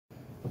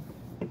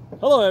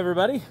Hello,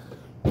 everybody.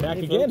 Back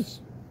Hey, again.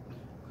 folks.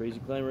 Crazy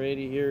Climber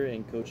 80 here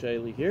and Coach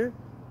Eiley here,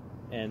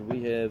 and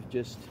we have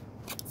just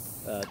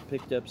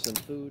picked up some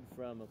food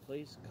from a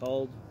place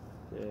called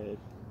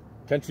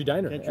Country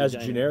Diner, as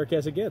generic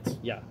as it gets.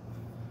 Yeah.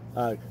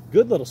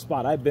 Good little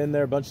spot. I've been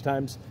there a bunch of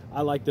times.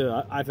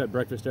 I've had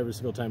breakfast every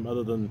single time,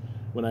 other than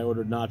when I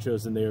ordered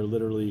nachos, and they are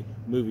literally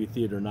movie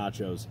theater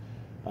nachos.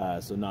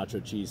 So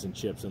nacho cheese and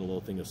chips and a little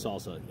thing of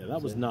salsa. Yeah,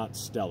 that was not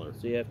stellar.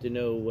 So you have to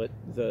know what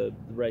the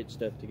right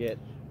stuff to get.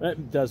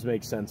 It does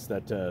make sense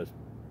that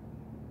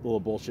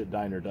little bullshit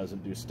diner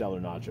doesn't do stellar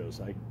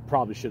nachos. I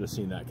probably should have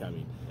seen that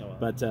coming. Oh, wow.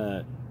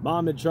 But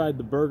Mom had tried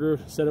the burger,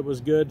 said it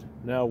was good.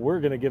 Now we're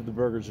going to give the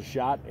burgers a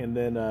shot, and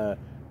then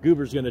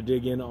Goober's going to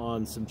dig in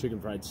on some chicken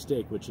fried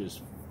steak, which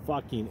is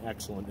fucking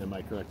excellent in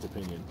my correct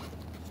opinion.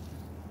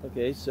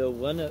 Okay, so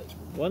one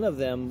of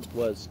them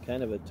was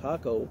kind of a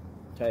taco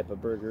type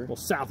of burger. Well,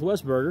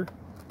 Southwest Burger.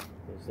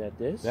 Is that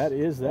this? That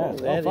is that.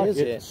 Oh, that is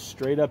it.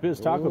 Straight up is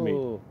taco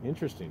Ooh. meat.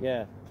 Interesting.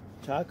 Yeah,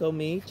 taco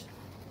meat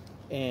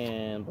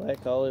and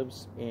black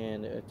olives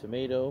and a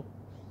tomato.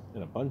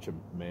 And a bunch of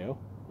mayo.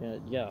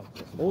 Yeah,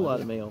 a whole lot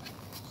of mayo.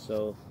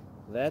 So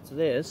that's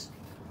this.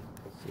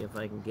 Let's see if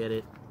I can get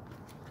it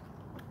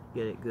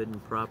good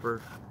and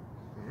proper.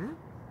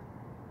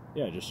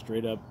 Yeah, just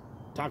straight up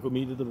taco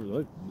meat.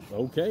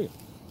 Okay.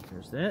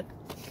 There's that.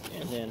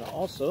 And then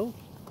also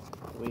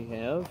we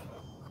have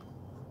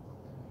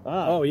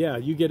oh yeah,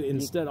 you get it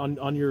instead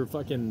on your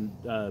fucking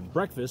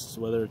breakfasts,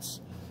 whether it's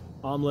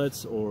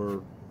omelets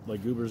or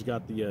like Goober's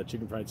got the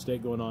chicken fried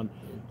steak going on.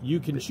 You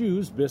can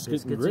choose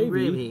biscuits and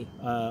gravy.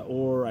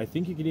 Or I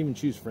think you can even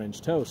choose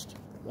French toast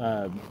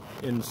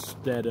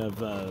instead of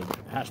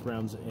hash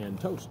browns and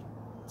toast.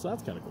 So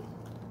that's kind of cool.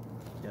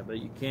 Yeah, but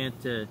you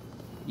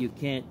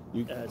can't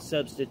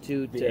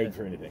substitute the egg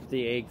for anything.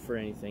 The egg for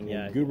anything.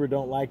 Yeah. And Goober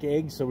don't like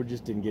eggs, so we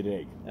just didn't get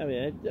egg. I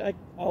mean,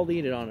 I'll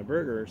eat it on a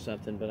burger or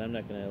something, but I'm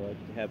not gonna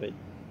like have it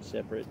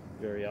separate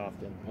very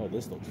often. Oh,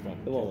 this looks fun.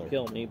 It won't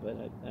kill me, but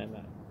I'm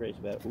not crazy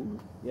about it. Ooh,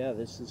 yeah,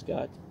 this was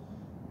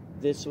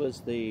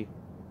the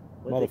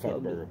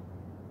motherfucker burger.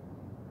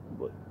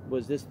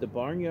 Was this the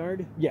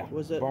barnyard? Yeah.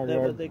 Was that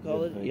barnyard, what they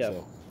call it? Yeah.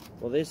 So.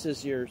 Well, this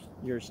is your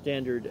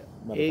standard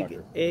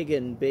egg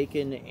and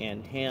bacon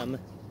and ham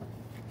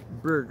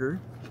burger.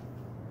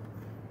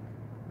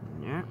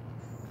 Yeah.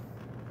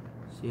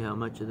 See how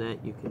much of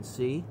that you can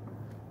see.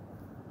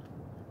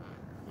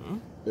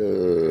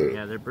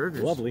 Yeah, they're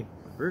burgers. Lovely.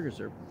 Burgers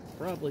are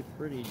probably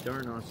pretty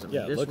darn awesome.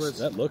 Yeah,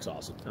 that looks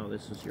awesome. Oh,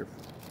 this is your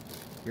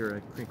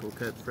crinkle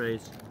cut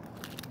fries.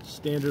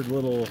 Standard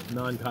little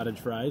non-cottage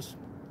fries.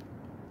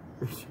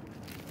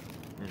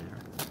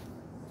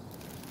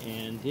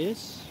 And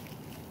this.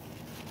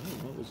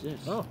 Oh, what was this?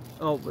 Oh,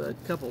 a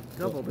couple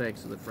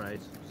bags of the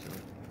fries. So.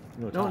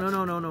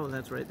 No.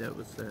 That's right. That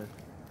was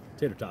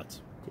tater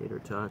tots. Tater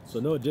tots. So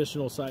no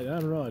additional side. I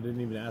don't know. I didn't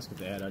even ask if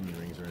they had onion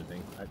rings or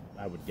anything.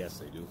 I would guess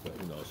they do, but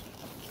who knows?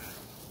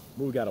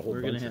 We got a whole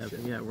bunch of shit.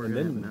 Yeah, we're and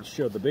gonna then have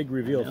show the big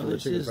reveal for the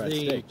chicken fried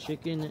steak. This is the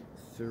chicken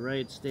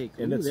fried steak.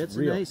 And it's that's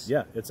real. Nice.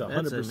 Yeah, it's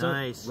 100%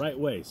 nice. right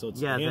way. So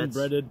it's hand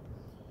breaded.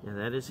 Yeah,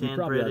 that is you hand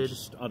probably breaded.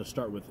 ought to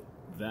start with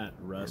that,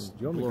 Russ.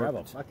 Do you want me to grab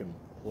a fucking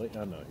plate?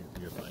 Oh no,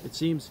 you're fine. It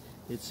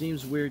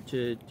seems weird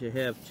to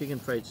have chicken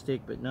fried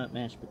steak but not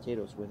mashed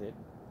potatoes with it.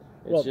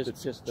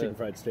 It's just chicken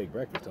fried steak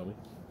breakfast, tell me.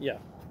 Yeah.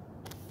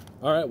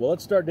 All right, well,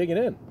 let's start digging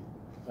in.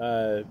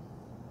 I'm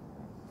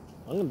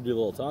going to do a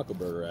little taco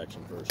burger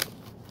action first.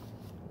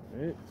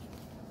 All right.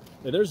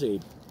 Now, there's a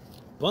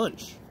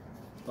bunch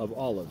of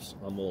olives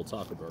on the little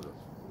taco burger.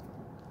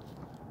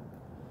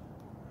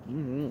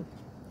 Mm-hmm.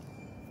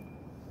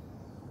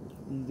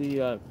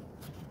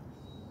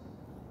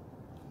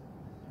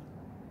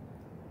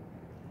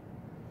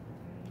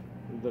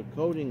 The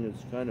coating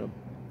is kind of,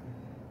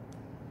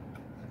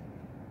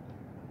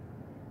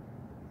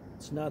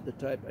 it's not the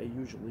type I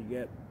usually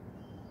get.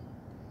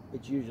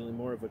 It's usually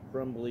more of a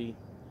crumbly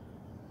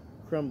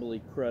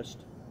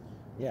crust.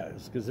 Yeah,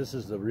 it's because this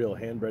is the real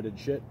hand-breaded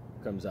shit.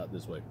 Comes out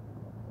this way.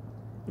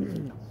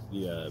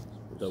 The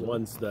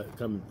ones that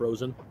come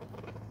frozen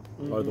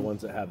are the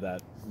ones that have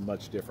that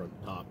much different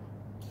top.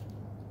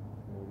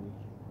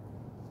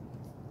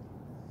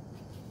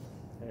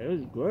 It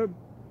is good.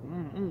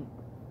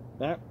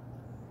 That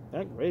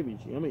gravy's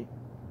yummy.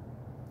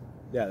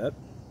 Yeah, that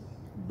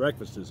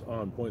breakfast is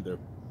on point there.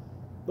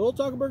 The old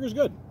taco burger's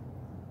good.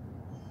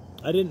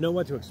 I didn't know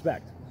what to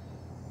expect,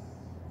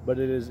 but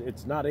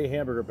it's not a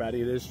hamburger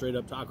patty. It is straight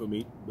up taco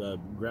meat,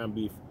 ground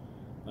beef,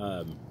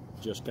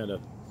 just kind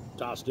of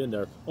tossed in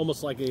there,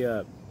 almost like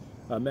a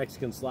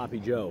Mexican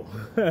sloppy Joe.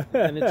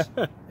 and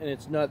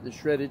it's not the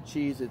shredded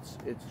cheese. It's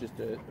just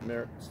a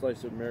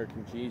slice of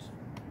American cheese.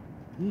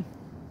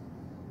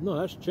 No,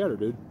 that's cheddar,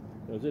 dude.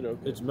 Is it?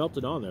 Okay. It's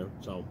melted on there,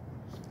 so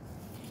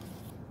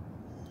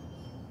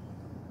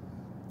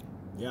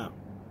yeah,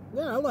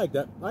 I like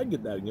that. I'd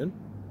get that again.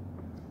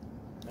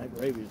 That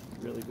gravy is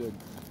really good.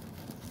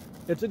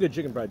 It's a good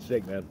chicken fried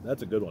steak, man.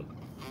 That's a good one.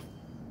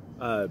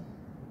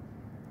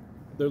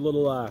 Their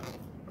little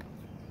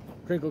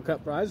crinkle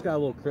cut fries got a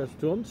little crisp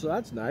to them, so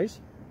that's nice.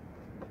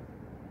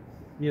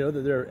 you know,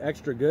 that they're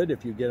extra good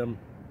if you get them.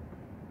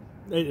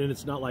 And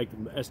it's not like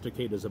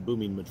Estacade is a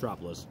booming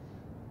metropolis.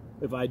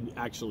 If I'd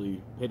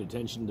actually paid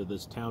attention to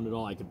this town at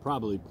all, I could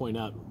probably point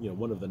out, you know,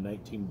 one of the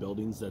 19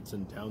 buildings that's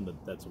in town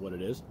that's what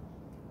it is.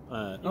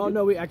 Oh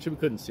no, we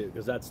couldn't see it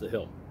because that's the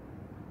hill.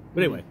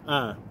 But anyway,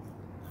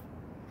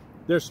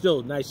 they're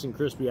still nice and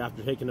crispy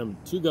after taking them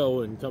to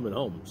go and coming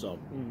home. So,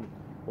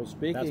 well,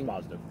 that's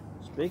positive.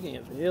 Speaking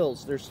of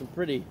hills, there's some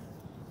pretty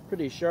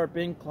sharp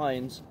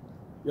inclines.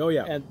 Oh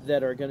yeah, and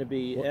that are going to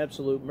be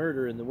absolute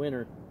murder in the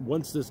winter.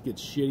 Once this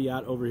gets shitty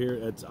out over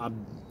here,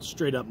 I'm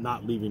straight up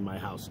not leaving my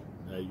house.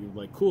 You're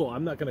like, cool,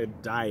 I'm not going to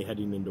die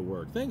heading into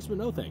work. Thanks, but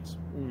no thanks.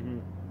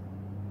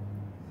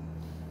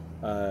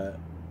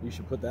 You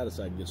should put that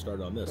aside and get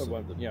started on this.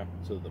 For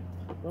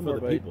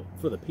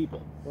the people.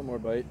 One more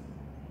bite.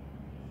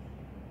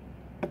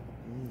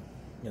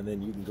 And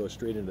then you can go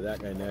straight into that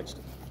guy next.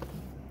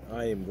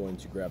 I am going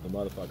to grab the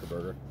motherfucker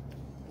burger.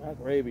 That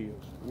gravy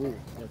is,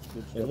 that's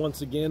good stuff. And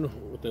once again,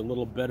 with a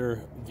little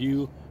better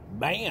view,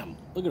 bam!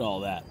 Look at all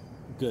that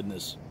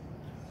goodness.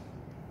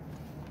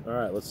 All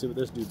right, let's see what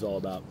this dude's all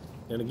about.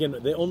 And again,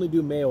 they only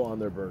do mayo on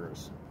their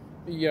burgers.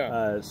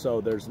 Yeah. So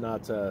there's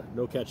not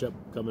no ketchup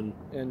coming.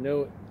 And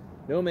no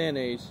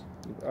mayonnaise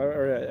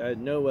or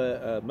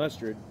no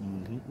mustard.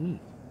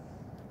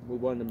 We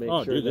wanted to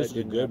make sure that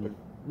didn't happen.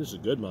 This is a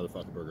good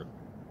motherfucker burger.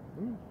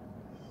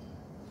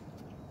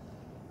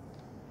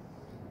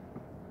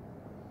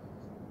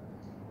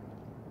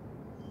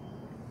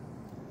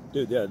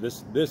 Dude, yeah,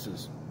 this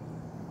is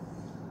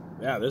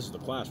the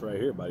class right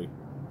here, buddy.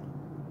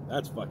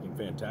 That's fucking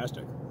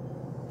fantastic.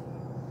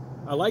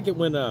 I like it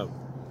when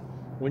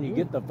you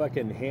get the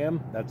fucking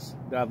ham that's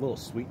got a little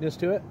sweetness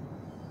to it.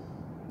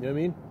 You know what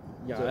I mean?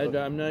 Yeah, so,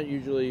 I'm not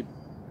usually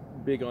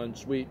big on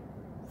sweet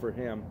for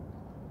ham.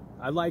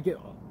 I like it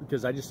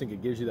because I just think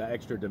it gives you that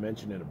extra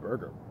dimension in a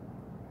burger.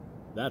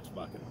 That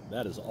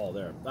is all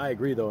there. I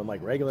agree though, in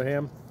like regular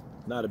ham,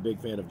 not a big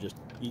fan of just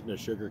eating a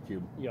sugar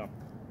cube. Yeah.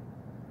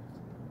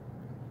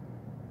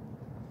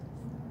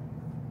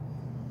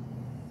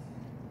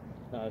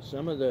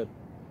 Some of the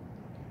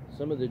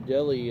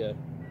deli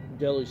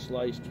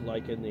sliced,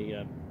 like in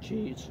the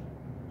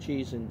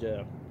cheese and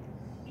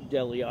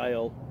deli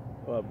aisle,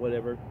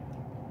 whatever.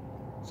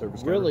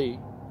 Service really,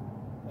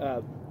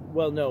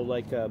 well, no,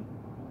 like at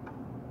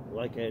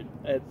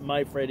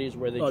My Freddy's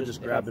where they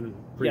just grabbing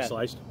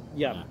pre-sliced.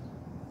 Yeah.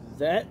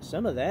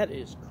 Some of that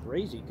is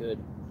crazy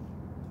good,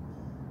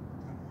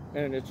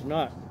 and it's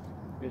not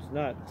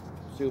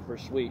super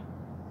sweet.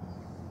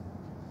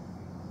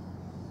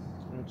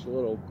 It's a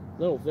little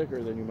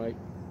thicker than you might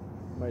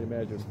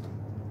imagine.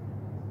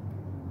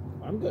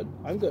 I'm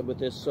good with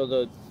this. So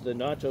the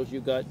nachos you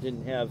got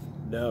didn't have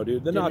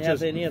nachos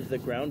have any of the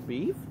ground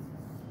beef.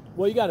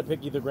 Well, you got to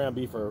pick either ground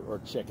beef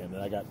or chicken,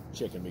 and I got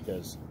chicken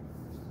because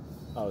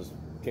I was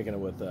kicking it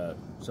with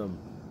some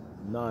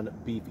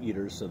non-beef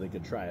eaters so they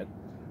could try it.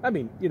 I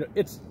mean, you know,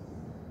 it's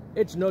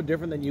no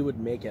different than you would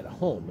make at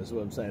home, is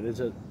what I'm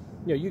saying.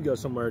 You go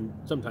somewhere and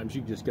sometimes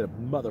you just get a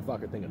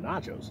motherfucker thing of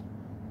nachos.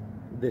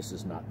 This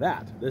is not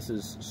that. This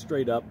is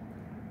straight up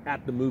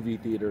at the movie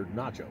theater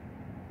nacho.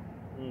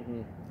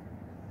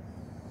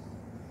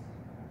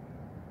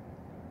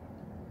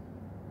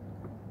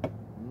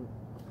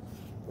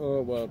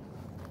 Oh well,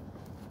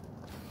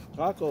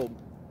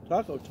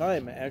 Taco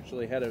Time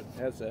actually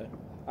has a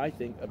I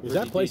think a. Is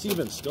that place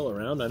even still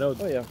around? I know.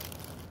 Oh yeah.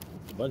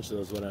 A bunch of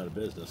those went out of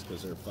business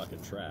because they're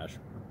fucking trash.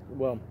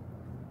 Well,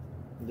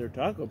 their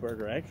taco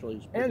burger actually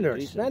is and they're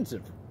decent.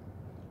 Expensive.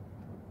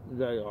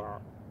 They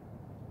are.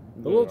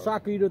 The little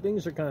taquito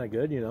things are kind of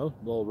good, you know.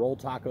 Little roll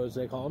tacos,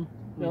 they call them.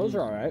 Those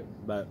are all right,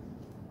 but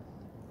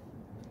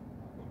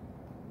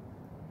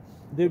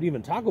dude,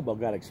 even Taco Bell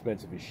got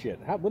expensive as shit.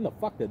 When the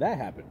fuck did that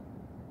happen?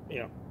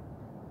 Yeah.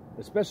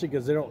 Especially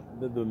because they don't.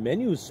 The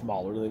menu is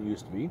smaller than it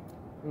used to be.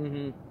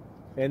 And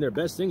their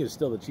best thing is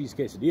still the cheese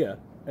quesadilla,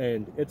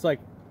 and it's like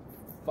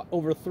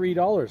over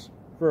 $3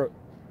 for a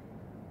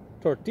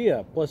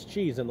tortilla plus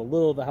cheese and a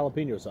little of the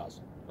jalapeno sauce.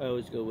 I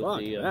always go with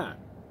the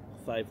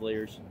 5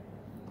 layers.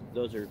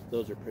 Those are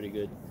pretty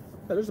good.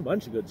 Yeah, there's a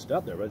bunch of good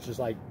stuff there, but it's just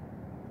like,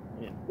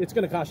 it's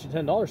going to cost you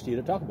 $10 to eat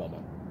at Taco Bell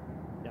now.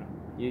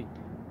 Yeah,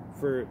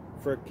 for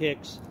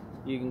kicks,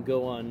 you can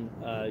go on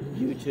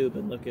YouTube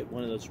and look at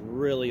one of those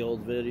really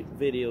old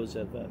videos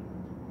of a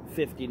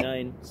 $59,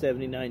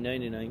 $79,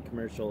 $99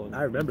 commercial. And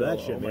I remember that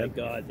shit, man. Oh my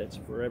God, that's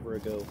forever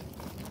ago.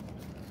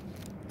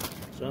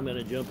 So I'm going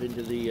to jump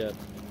into the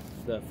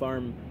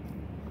farm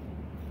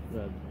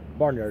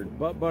Barnyard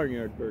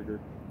burger.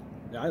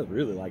 Yeah, I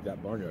really like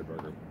that Barnyard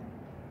burger.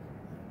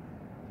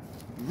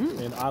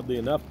 And oddly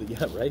enough,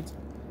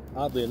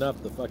 Oddly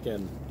enough, the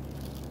fucking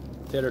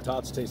tater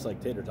tots taste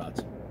like tater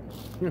tots.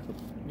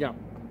 Yeah.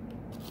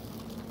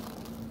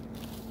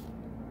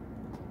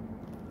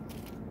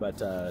 But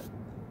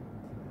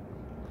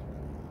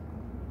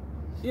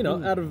you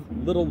know, out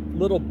of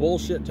little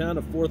bullshit town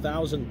of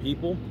 4,000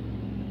 people,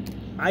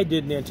 I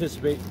didn't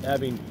anticipate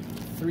having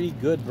 3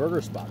 good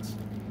burger spots.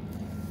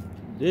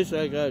 This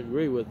I gotta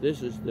agree with.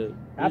 This is the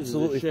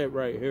shit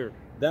right here.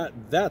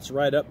 that's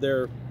right up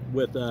there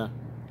with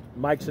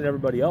Mike's and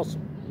everybody else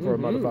for a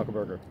motherfucker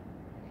burger.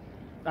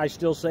 I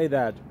still say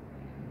that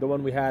the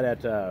one we had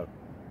at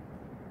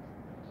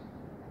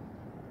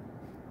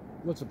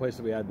what's the place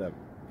that we had the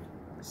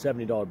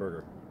 $70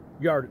 burger?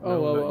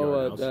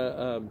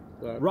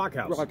 Rock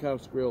House. Rock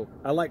House Grill.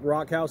 I like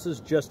Rock House's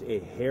just a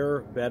hair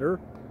better,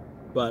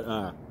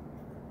 but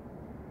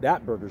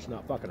that burger's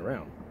not fucking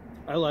around.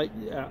 I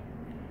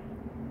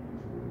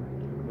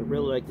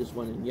really like this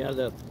one. And yeah,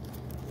 the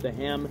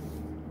ham.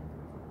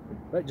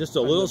 Right, just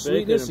a little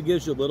sweetness. It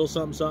gives you a little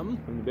something, something.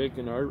 And the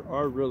bacon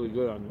are really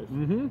good on this.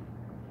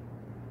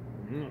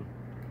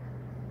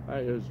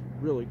 That is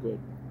really good.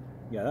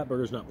 Yeah, that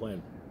burger's not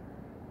playing.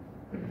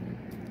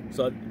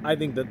 So I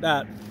think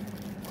that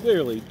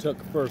clearly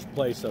took first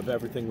place of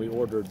everything we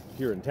ordered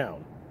here in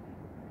town.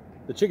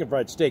 The chicken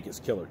fried steak is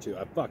killer too.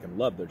 I fucking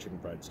love their chicken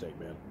fried steak,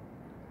 man.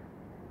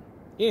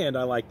 And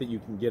I like that you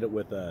can get it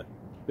with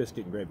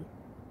biscuit and gravy.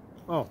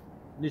 Oh,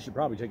 you should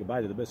probably take a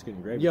bite of the biscuit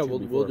and gravy. Yeah,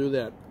 we'll do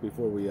that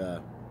before we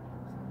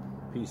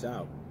peace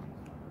out.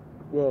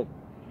 Well,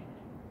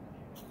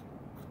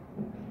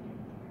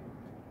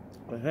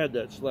 I had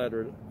that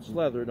slathered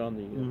on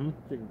the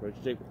chicken fried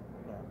steak.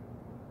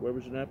 Where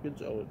was the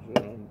napkins? Oh, it's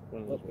on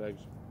one of those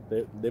bags.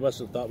 They must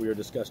have thought we were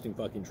disgusting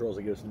fucking trolls.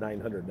 They gave us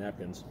 900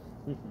 napkins.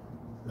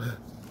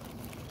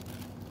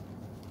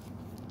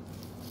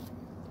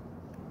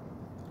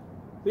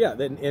 Yeah,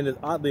 and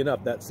oddly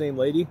enough, that same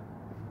lady,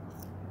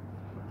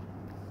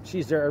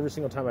 she's there every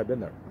single time I've been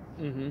there.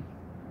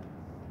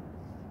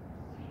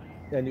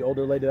 And the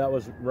older lady that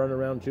was running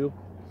around too,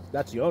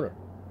 that's the owner.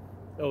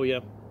 Oh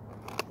yeah.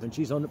 And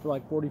she's owned it for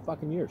like 40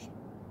 fucking years.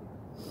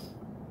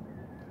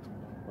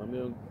 I'm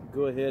going to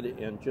go ahead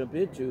and jump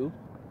into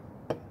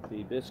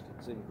the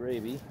biscuits and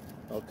gravy.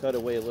 I'll cut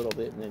away a little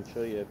bit and then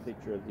show you a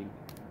picture of the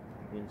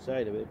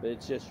inside of it, but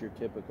it's just your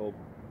typical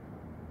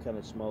kind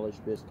of smallish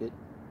biscuit.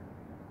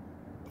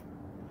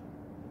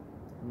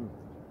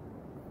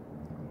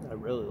 I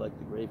really like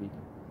the gravy.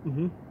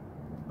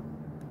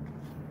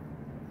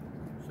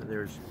 So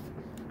there's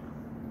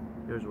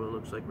what it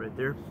looks like right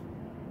there.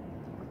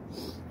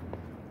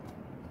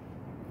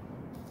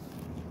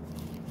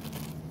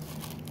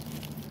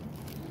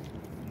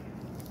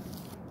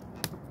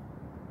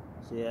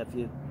 So yeah, if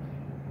you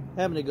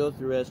happen to go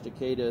through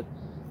Estacada,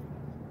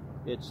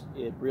 it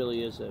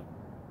really is a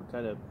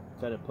kind of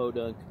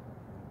podunk,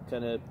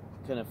 kind of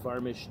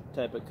farmish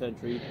type of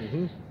country.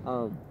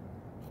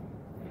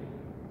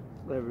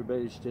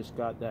 Everybody's just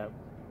got that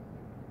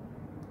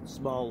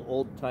small,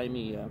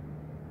 old-timey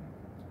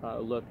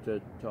look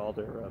to all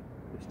their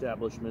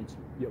establishments.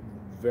 Yeah,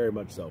 very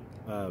much so.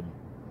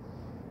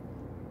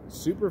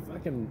 Super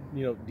fucking,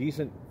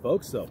 decent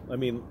folks, though. I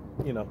mean,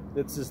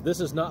 this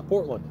is not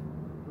Portland.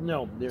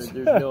 No,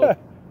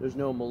 there's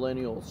no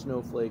millennial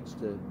snowflakes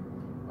to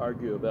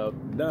argue about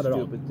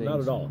stupid things. Not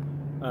at all.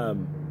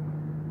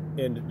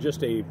 And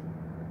just an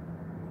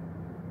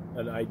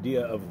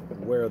idea of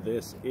where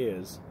this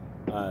is.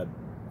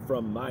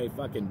 From my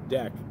fucking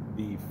deck,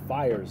 the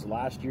fires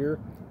last year,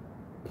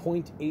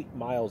 0.8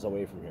 miles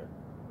away from here.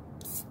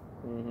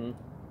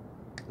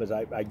 Because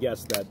I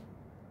guess that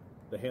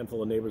the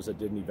handful of neighbors that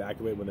didn't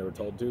evacuate when they were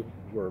told to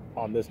were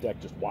on this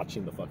deck just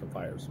watching the fucking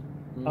fires.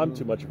 I'm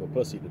too much of a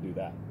pussy to do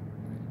that.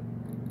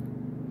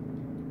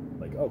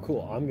 Like, oh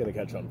cool, I'm gonna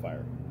catch on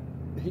fire.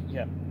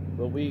 Yeah,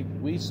 but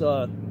we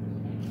saw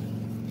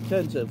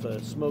tons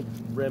of smoke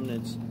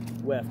remnants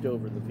waft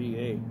over the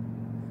VA.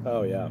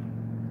 Oh yeah.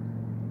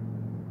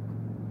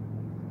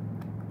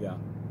 Yeah.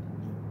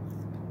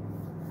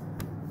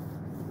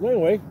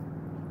 Anyway,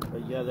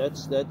 yeah,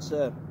 that's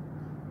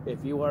if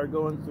you are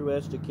going through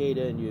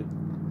Estacada and you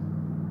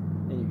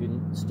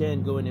can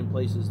stand going in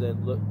places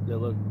that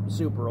look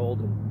super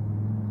old and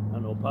I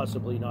don't know,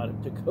 possibly not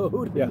up to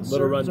code. Yeah,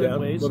 little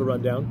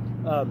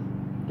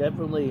rundown.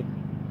 Definitely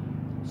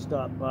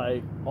stop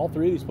by. All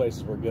three of these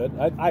places were good.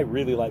 I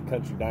really like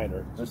Country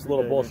Diner. Just a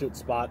little bullshit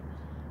spot.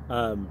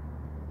 I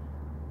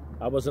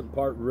wasn't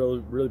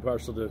really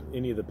partial to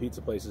any of the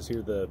pizza places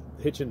here. The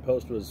Hitchin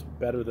Post was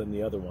better than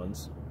the other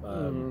ones.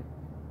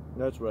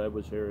 That's what I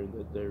was hearing,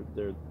 that they're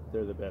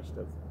the best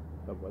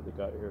of what they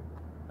got here.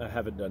 I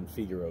haven't done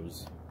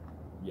Figaro's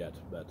yet,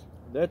 but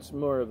that's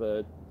more of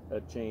a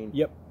chain.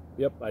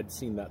 Yep, I'd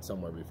seen that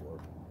somewhere before.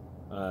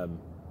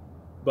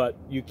 But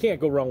you can't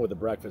go wrong with the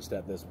breakfast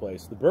at this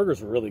place. The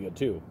burgers were really good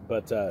too,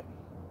 but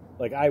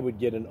like I would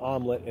get an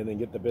omelet and then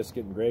get the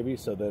biscuit and gravy,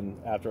 so then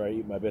after I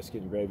eat my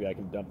biscuit and gravy, I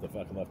can dump the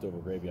fucking leftover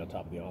gravy on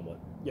top of the omelet.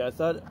 Yeah,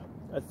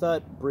 I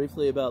thought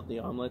briefly about the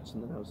omelets,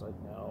 and then I was like,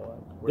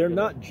 no. They're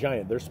not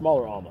giant. They're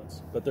smaller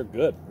omelets, but they're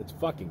good. It's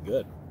fucking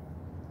good.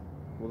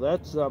 Well,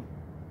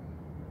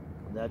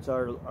 that's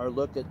our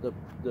look at the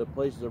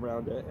places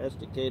around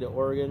Estacada,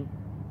 Oregon.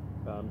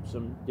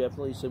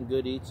 Definitely some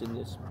good eats in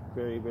this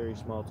very, very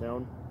small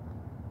town.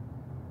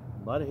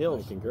 A lot of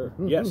hills. I concur.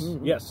 Yes.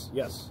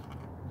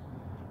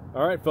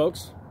 All right,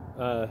 folks.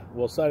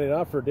 We'll sign it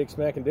off for Dick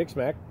Smack and Dick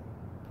Smack.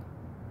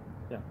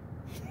 Yeah.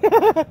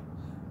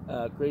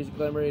 Crazy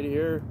Climber 80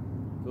 here.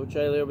 Go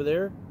Charlie over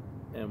there.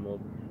 and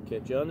we'll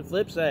catch you on the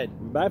flip side.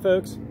 Bye,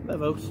 folks. Bye,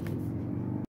 folks.